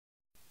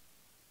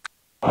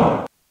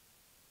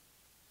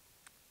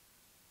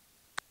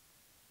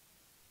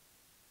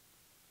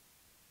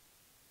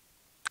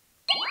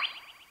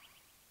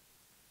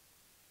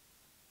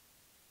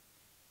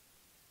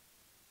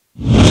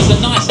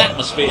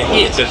atmosphere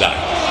here today.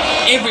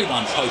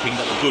 Everyone's hoping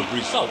that a good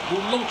result will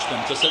launch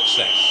them to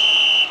success.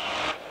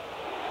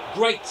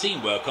 Great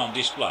teamwork on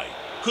display.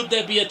 Could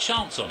there be a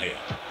chance on here?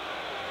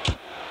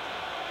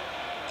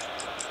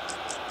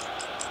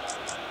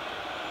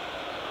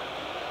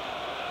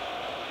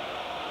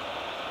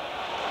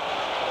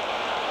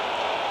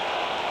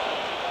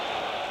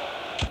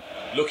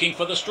 Looking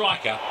for the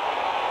striker.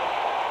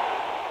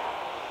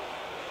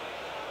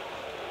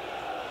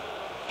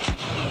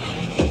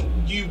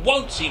 You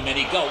won't see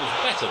many goals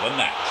better than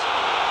that.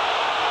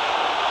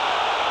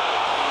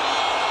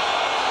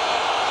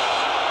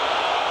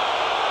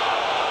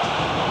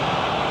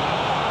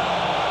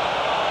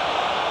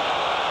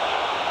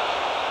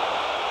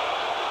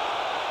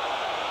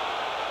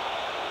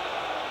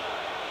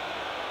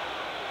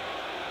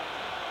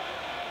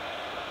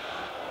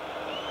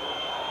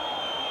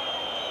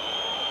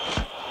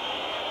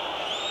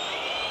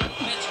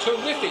 That's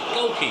terrific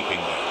goalkeeping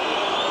there.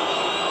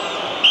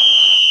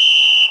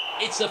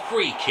 It's a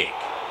free kick.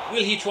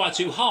 Will he try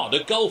too hard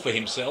a goal for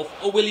himself,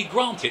 or will he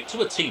grant it to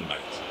a teammate?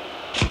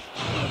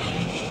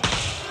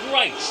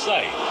 Great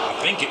save. I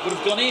think it would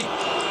have gone in.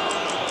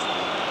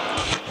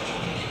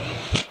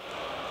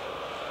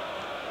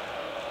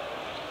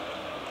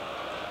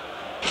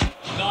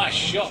 Nice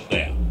shot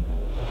there.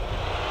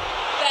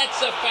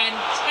 That's a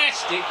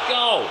fantastic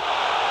goal.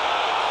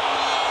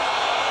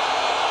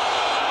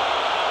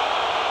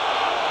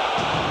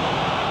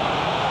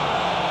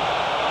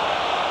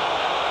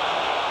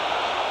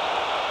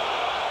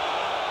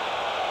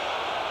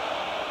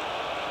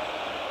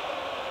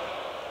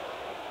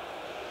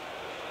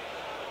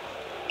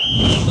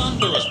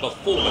 Thunderous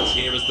performance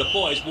here as the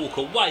boys walk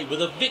away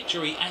with a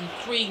victory and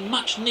 3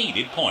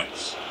 much-needed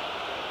points.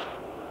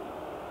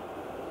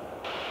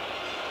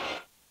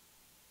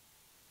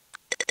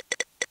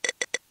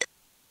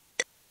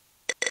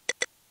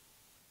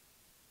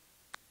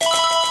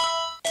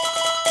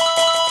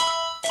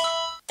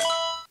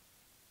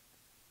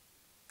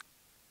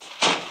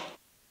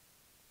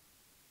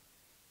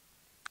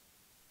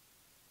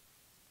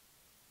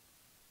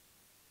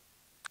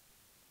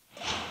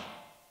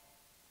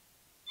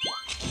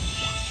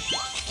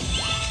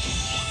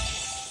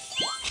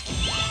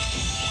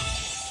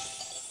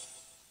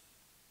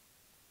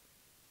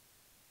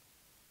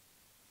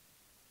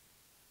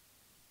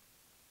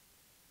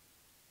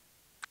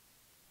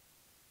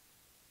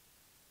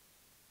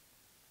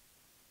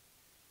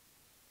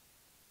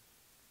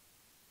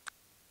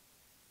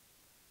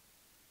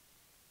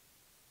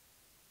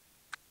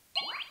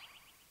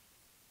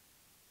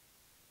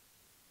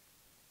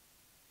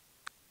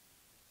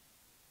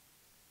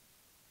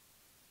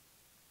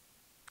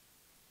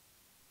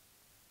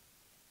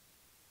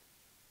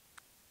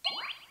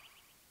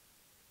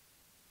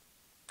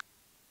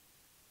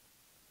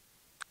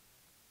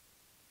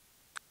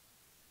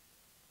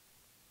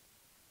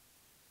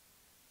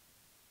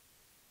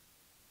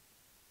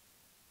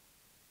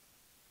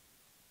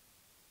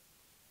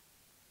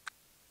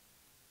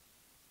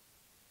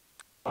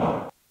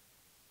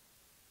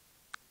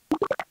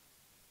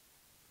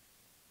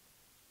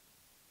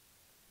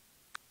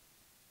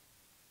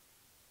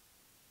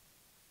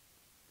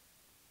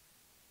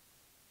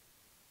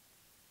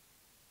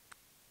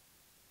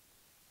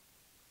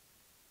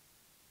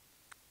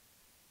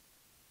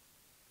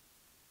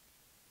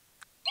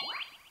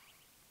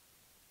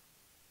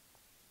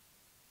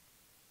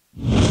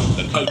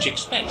 The coach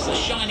expects a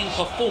shining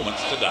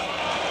performance today.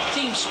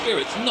 Team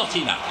spirit's not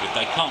enough if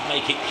they can't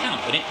make it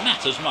count when it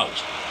matters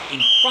most, in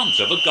front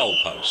of a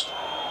goalpost.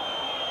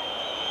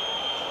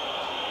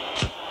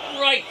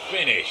 Great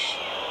finish.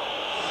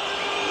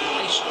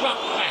 They struck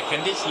back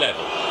and it's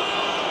level.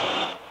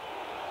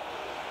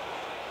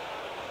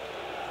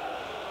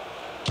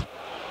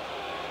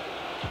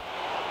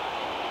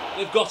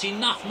 They've got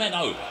enough men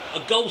over, a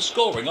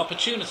goal-scoring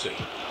opportunity.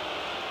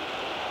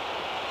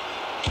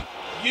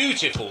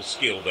 Beautiful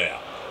skill there.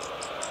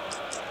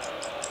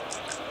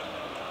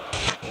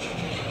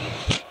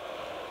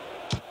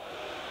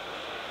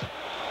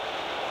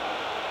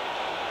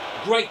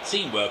 Great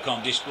teamwork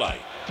on display.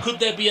 Could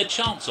there be a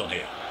chance on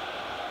here?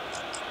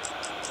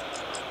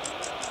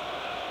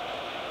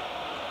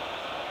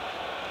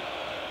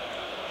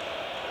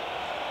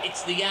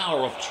 It's the hour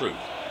of truth.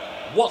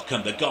 What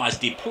can the guys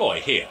deploy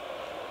here?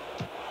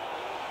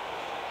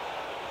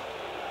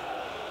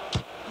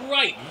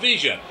 Great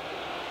vision.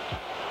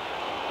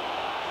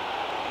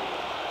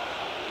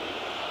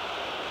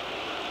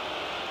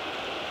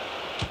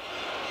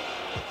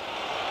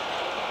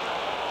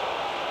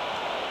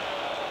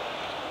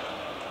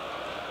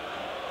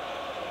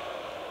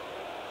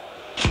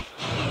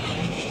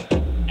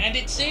 And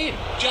it's in,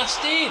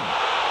 just in.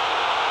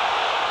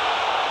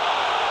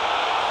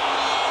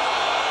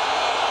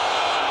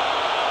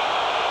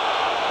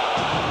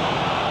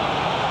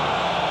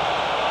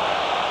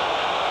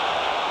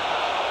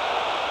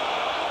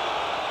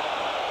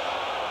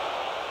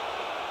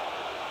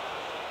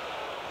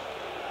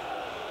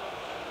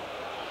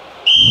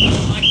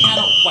 I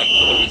cannot wait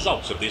for the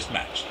results of this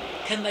match.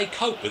 Can they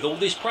cope with all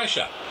this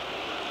pressure?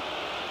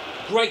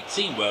 Great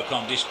teamwork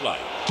on display.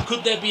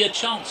 Could there be a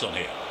chance on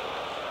here?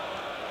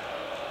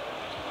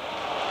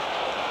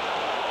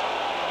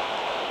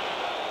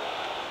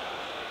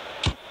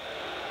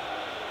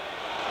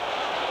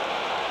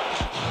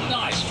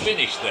 Nice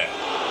finish there.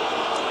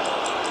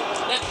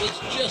 That was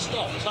just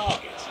off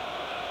target.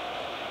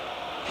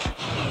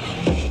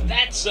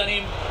 That's an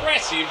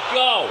impressive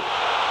goal.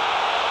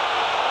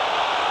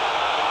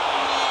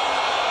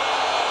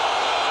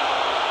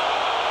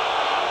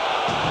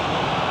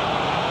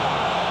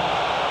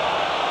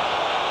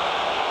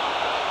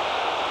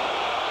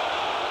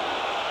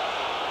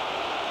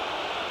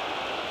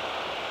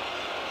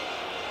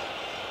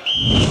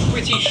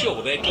 Pretty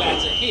sure they're glad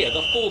to hear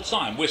the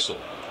full-time whistle.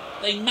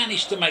 They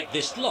managed to make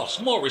this loss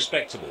more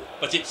respectable,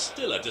 but it's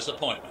still a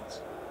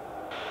disappointment.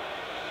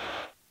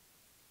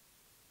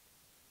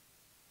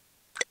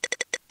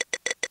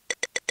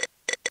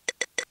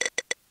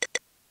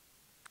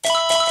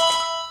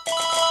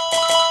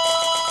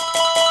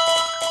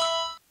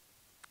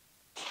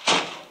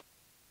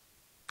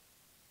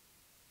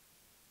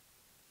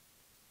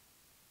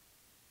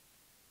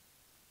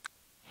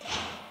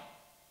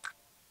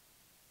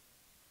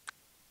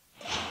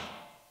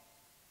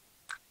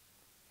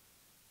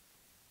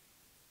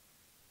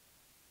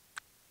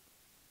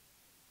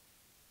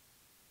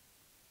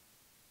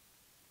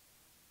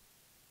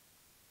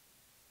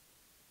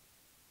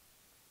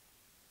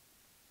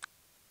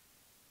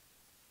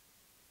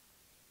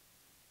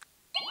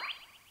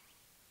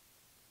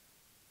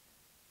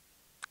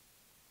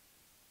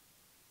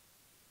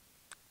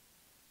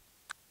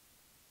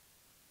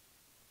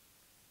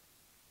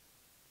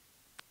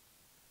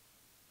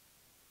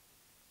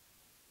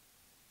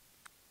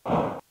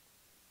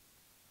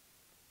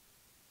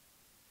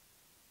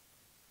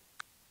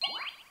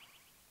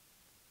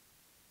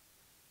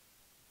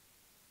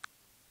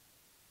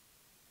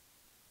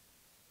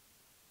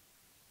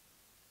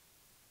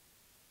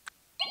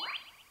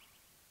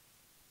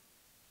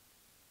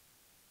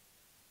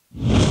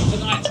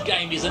 Tonight's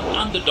game is an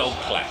underdog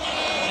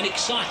clash, an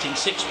exciting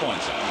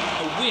six-pointer.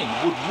 A win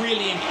would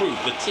really improve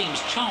the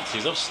team's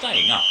chances of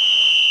staying up.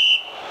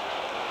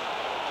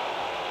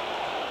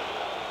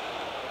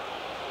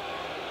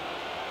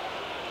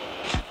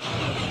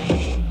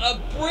 A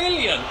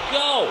brilliant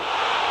goal!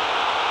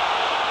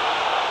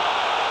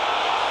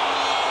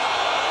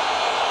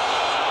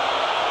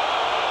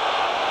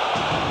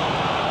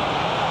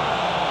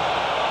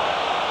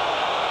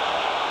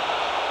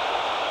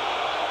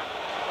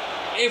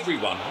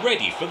 Everyone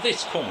ready for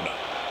this corner.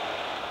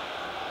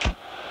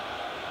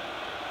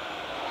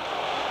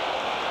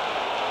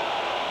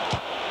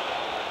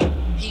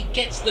 He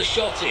gets the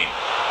shot in.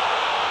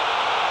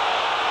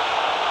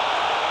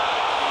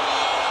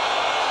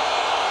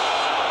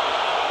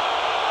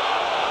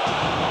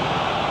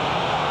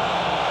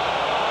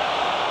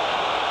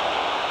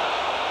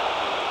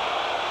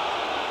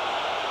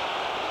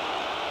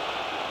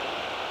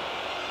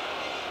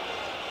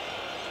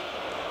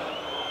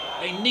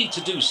 They need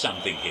to do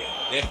something here.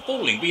 They're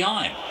falling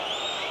behind.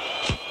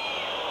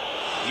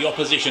 The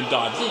opposition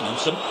dives in on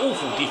some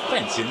awful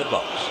defence in the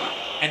box.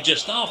 And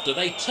just after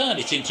they turn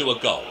it into a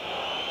goal,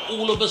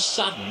 all of a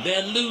sudden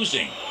they're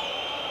losing.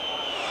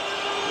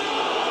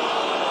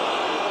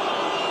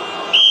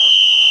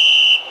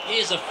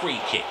 Here's a free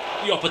kick.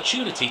 The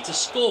opportunity to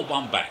score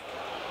one back.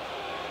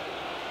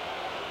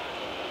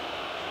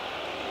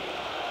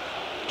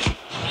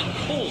 And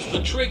pulls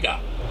the trigger.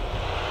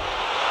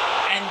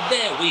 And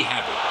there we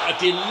have it, a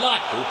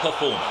delightful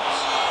performance.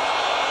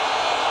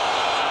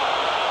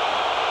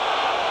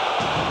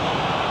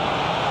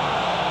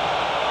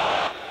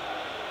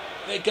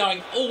 They're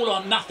going all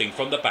or nothing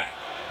from the back.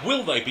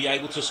 Will they be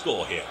able to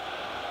score here?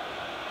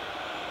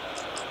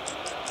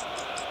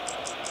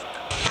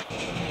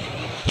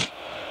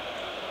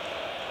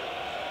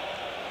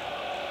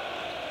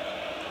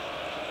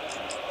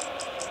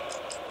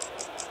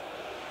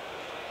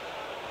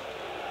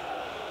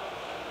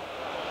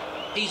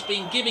 He's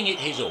been giving it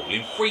his all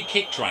in free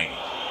kick training,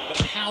 but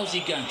how's he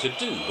going to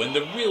do when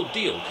the real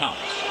deal comes?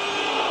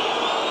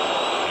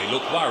 They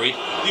look worried.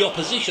 The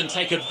opposition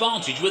take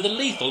advantage with a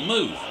lethal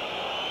move.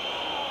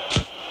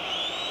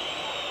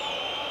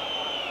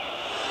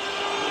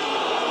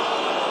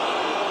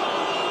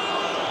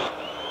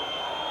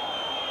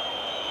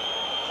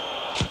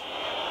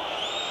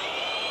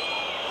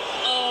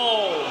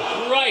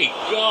 Oh, great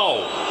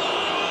goal!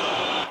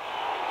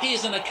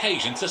 Here's an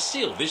occasion to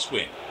seal this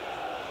win.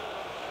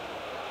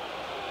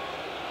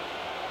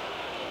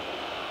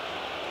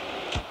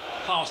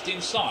 Passed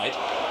inside.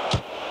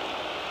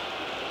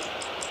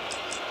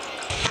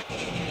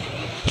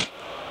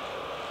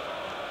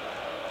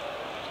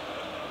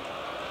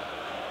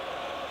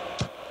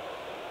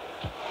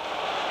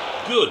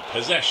 Good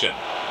possession.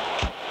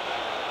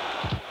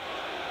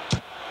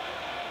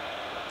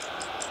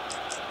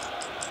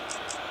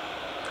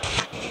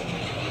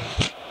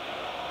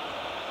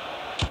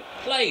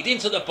 Played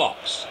into the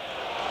box.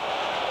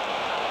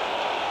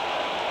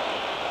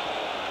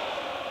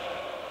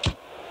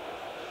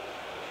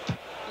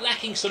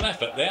 Lacking some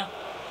effort there.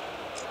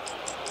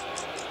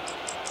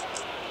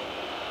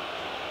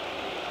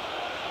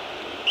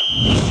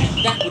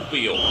 That would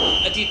be all.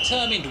 A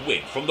determined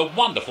win from the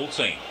wonderful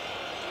team.